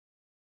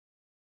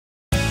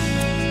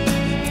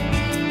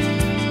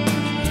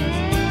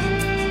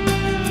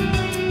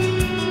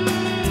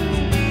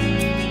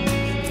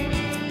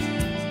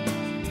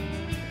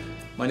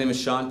name is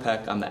Sean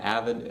Peck. I'm the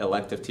AVID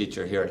elective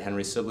teacher here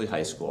at Sibley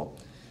High School.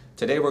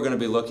 Today we're going to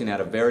be looking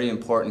at a very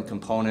important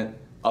component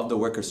of the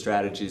Wicker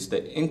strategies,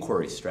 the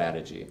inquiry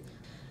strategy.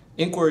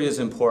 Inquiry is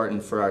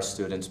important for our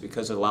students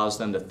because it allows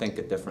them to think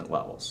at different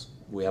levels.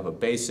 We have a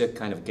basic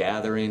kind of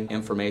gathering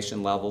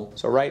information level.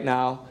 So right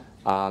now,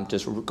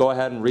 just go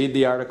ahead and read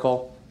the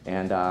article,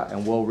 and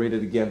we'll read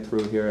it again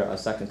through here a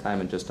second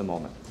time in just a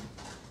moment.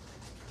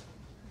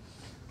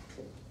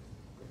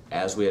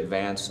 As we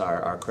advance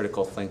our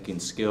critical thinking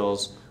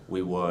skills,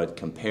 we would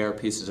compare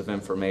pieces of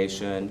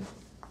information,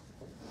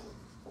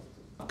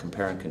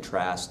 compare and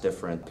contrast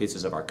different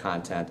pieces of our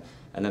content,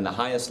 and then the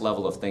highest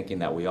level of thinking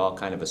that we all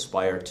kind of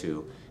aspire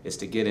to is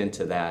to get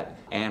into that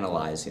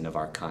analyzing of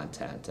our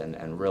content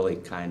and really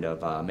kind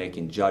of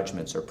making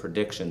judgments or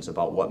predictions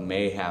about what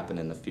may happen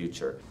in the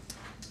future.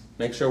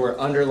 Make sure we're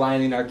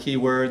underlining our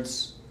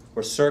keywords,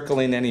 we're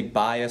circling any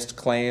biased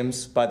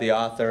claims by the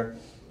author,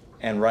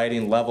 and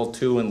writing level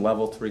 2 and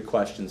level 3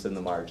 questions in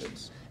the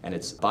margins. And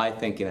it's by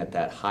thinking at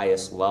that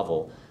highest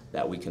level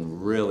that we can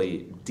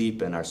really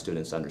deepen our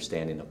students'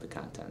 understanding of the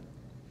content.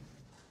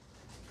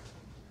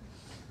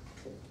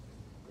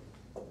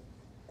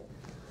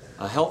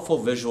 A helpful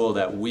visual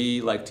that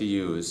we like to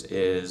use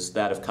is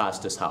that of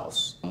Costas'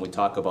 house. We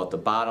talk about the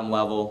bottom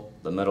level,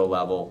 the middle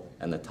level,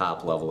 and the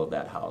top level of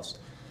that house.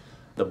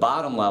 The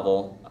bottom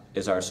level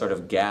is our sort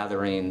of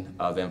gathering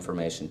of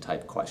information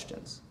type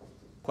questions.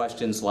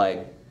 Questions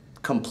like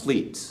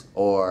complete,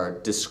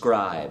 or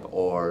describe,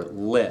 or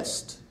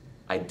list,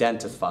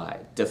 identify,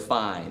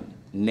 define,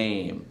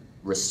 name,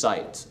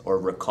 recite, or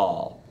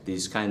recall.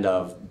 These kind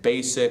of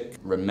basic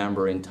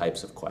remembering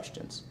types of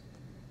questions.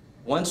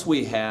 Once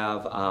we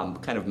have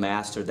kind of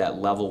mastered that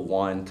level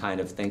 1 kind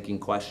of thinking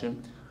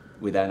question,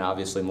 we then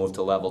obviously move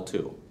to level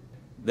 2.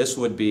 This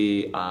would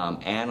be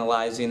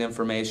analyzing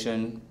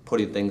information,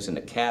 putting things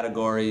into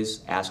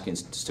categories, asking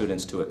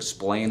students to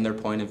explain their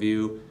point of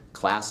view,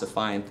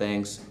 classifying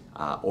things,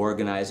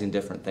 organizing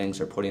different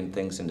things or putting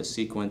things into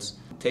sequence,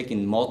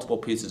 taking multiple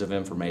pieces of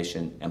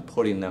information and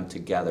putting them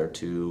together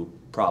to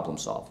problem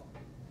solve.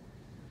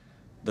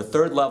 The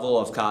third level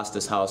of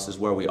Costas' house is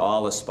where we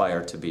all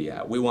aspire to be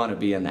at. We want to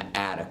be in the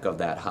attic of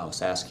that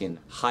house, asking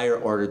higher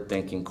ordered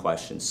thinking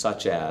questions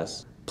such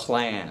as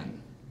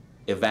plan,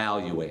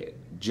 evaluate,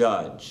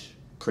 judge,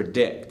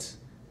 predict,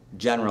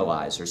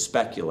 generalize, or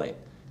speculate.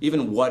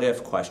 Even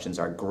what-if questions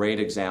are great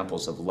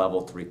examples of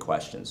level 3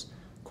 questions.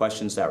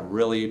 Questions that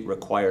really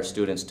require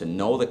students to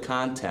know the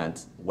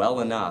content well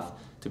enough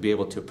to be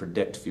able to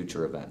predict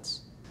future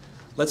events.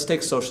 Let's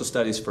take social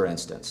studies for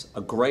instance.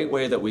 A great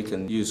way that we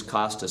can use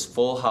Costas'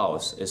 full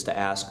house is to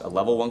ask a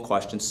level 1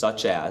 question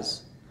such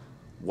as,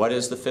 what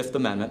is the Fifth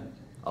Amendment?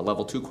 A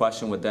level 2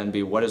 question would then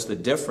be, what is the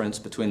difference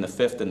between the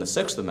Fifth and the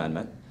Sixth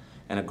Amendment?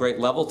 And a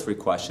great level 3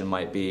 question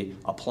might be,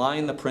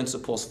 applying the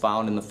principles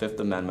found in the Fifth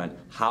Amendment,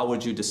 how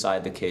would you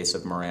decide the case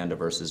of Miranda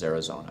versus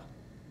Arizona?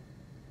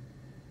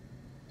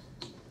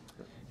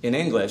 In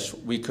English,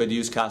 we could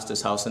use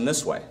Costas' house in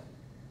this way.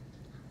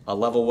 A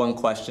level 1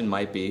 question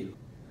might be,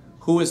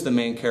 who is the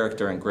main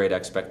character in Great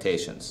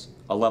Expectations?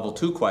 A level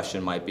 2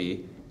 question might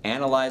be,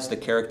 analyze the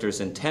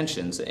character's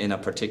intentions in a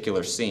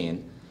particular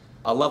scene.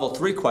 A level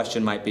 3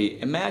 question might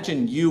be,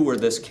 imagine you were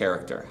this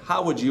character.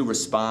 How would you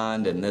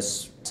respond in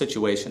this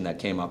situation that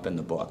came up in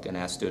the book? And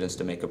ask students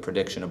to make a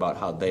prediction about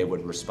how they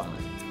would respond.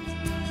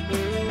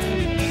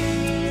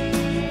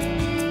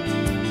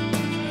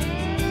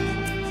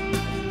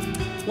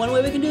 One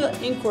way we can do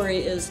inquiry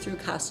is through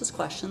Costas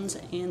questions,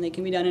 and they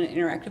can be done in an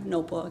interactive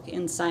notebook.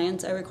 In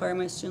science, I require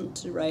my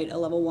students to write a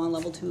level 1,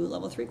 level 2,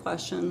 level 3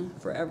 question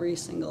for every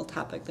single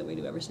topic that we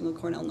do, every single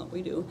Cornell note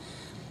we do.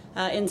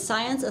 In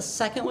science, a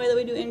second way that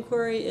we do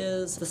inquiry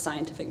is the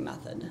scientific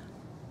method.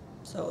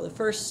 So the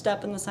first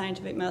step in the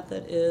scientific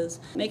method is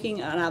making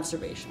an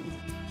observation.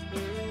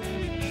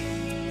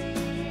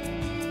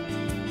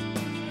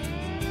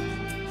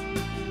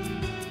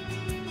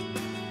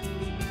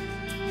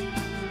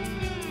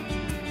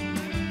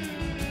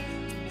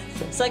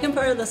 Second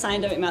part of the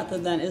scientific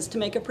method then is to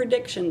make a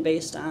prediction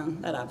based on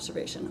that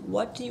observation.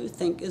 What do you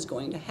think is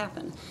going to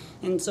happen?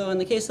 And so in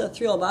the case of the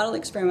 3-hole bottle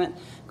experiment,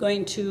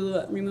 going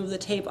to remove the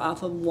tape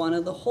off of one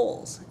of the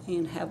holes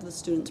and have the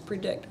students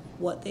predict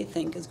what they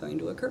think is going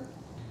to occur.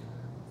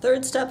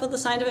 Third step of the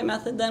scientific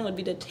method then would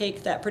be to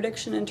take that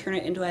prediction and turn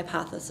it into a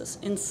hypothesis.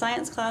 In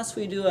science class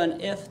we do an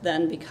if,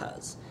 then,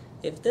 because.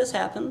 If this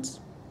happens,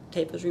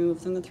 tape is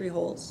removed from the 3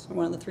 holes, or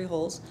one of the 3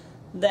 holes,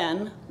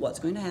 then what's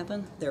going to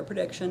happen, their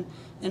prediction,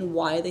 and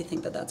why they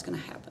think that that's going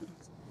to happen.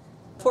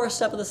 Fourth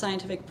step of the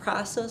scientific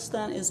process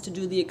then is to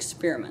do the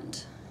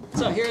experiment.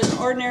 So here's an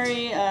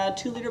ordinary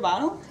 2-liter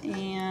bottle,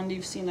 and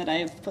you've seen that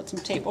I've put some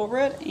tape over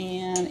it,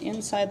 and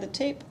inside the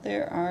tape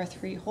there are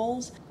 3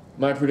 holes.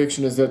 My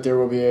prediction is that there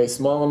will be a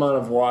small amount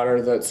of water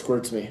that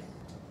squirts me.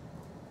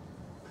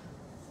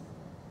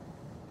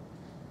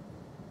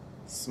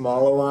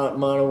 Small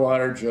amount of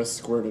water just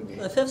squirted me.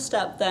 The fifth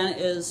step then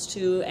is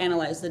to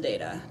analyze the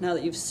data. Now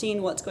that you've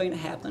seen what's going to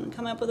happen,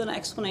 come up with an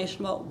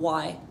explanation about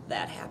why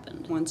that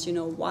happened. Once you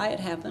know why it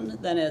happened,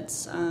 then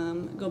it's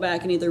go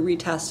back and either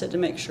retest it to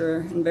make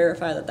sure and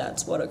verify that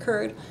that's what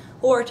occurred,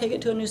 or take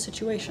it to a new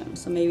situation.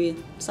 So maybe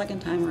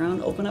second time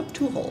around, open up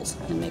 2 holes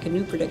and make a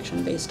new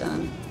prediction based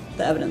on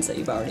the evidence that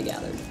you've already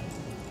gathered.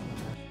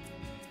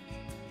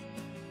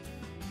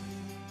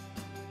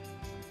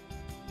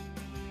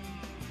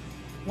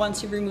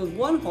 Once you've removed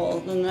 1 hole,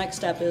 then the next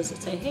step is to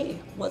say, hey,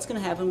 what's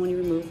going to happen when you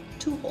remove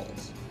 2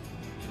 holes?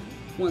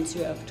 Once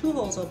you have 2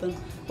 holes open,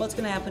 what's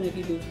going to happen if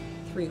you do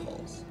 3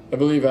 holes? I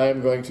believe I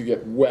am going to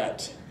get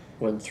wet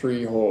when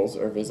 3 holes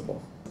are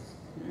visible.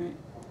 All right,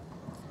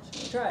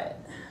 shall we try it?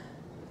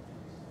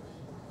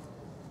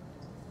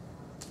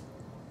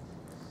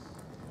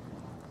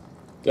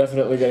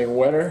 Definitely getting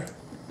wetter.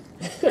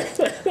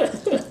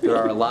 There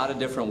are a lot of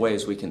different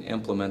ways we can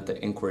implement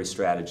the inquiry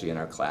strategy in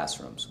our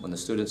classrooms. When the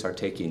students are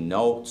taking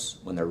notes,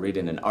 when they're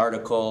reading an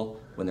article,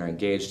 when they're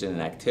engaged in an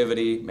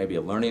activity, maybe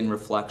a learning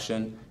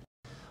reflection.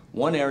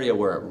 One area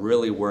where it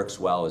really works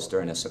well is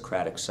during a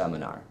Socratic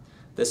seminar.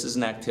 This is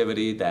an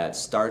activity that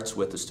starts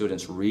with the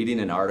students reading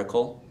an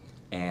article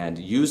and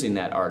using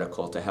that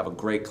article to have a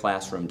great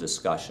classroom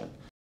discussion.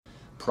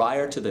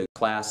 Prior to the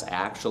class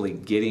actually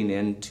getting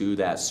into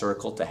that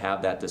circle to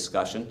have that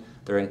discussion,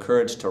 they're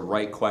encouraged to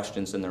write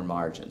questions in their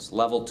margins.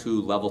 Level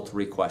 2, level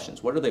 3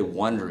 questions. What are they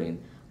wondering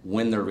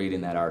when they're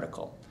reading that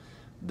article?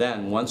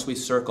 Then once we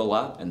circle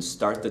up and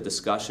start the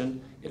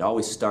discussion, it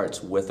always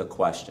starts with a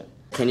question.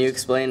 Can you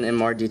explain in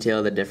more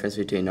detail the difference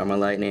between normal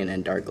lightning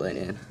and dark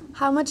lightning?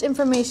 How much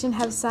information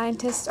have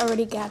scientists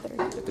already gathered?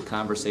 If the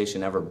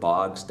conversation ever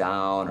bogs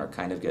down or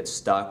kind of gets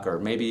stuck or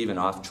maybe even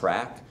off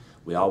track,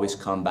 we always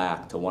come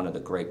back to one of the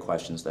great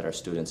questions that our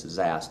students has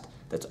asked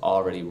that's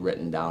already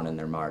written down in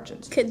their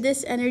margins. Could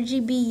this energy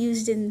be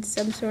used in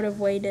some sort of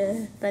way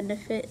to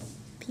benefit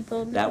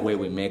people? That way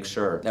we make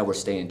sure that we're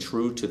staying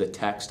true to the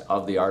text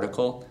of the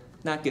article,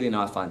 not getting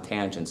off on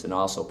tangents, and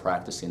also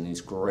practicing these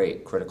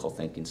great critical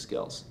thinking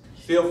skills.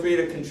 Feel free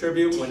to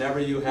contribute whenever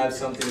you have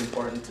something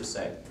important to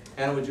say.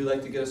 Hannah, would you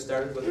like to get us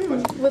started with a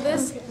question? Will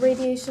this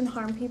radiation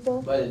harm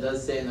people? But it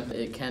does say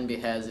it can be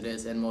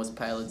hazardous, and most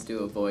pilots do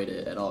avoid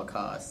it at all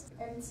costs.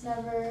 It's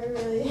never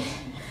really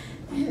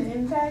an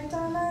impact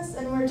on us,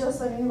 and we're just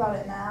learning about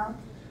it now.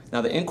 Now,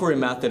 the inquiry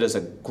method is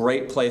a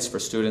great place for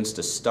students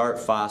to start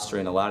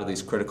fostering a lot of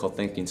these critical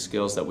thinking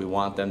skills that we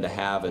want them to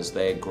have as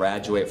they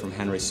graduate from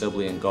Henry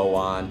Sibley and go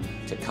on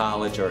to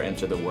college or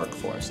enter the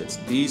workforce. It's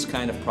these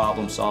kind of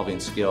problem-solving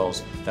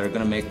skills that are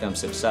going to make them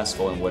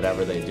successful in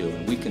whatever they do.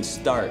 And we can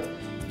start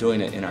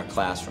doing it in our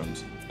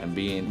classrooms and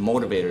being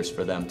motivators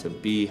for them to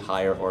be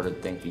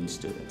higher-ordered thinking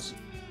students.